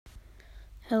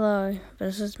Hello,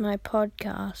 this is my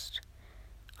podcast.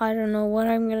 I don't know what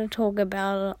I'm going to talk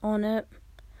about on it.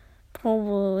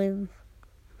 Probably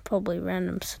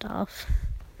random stuff.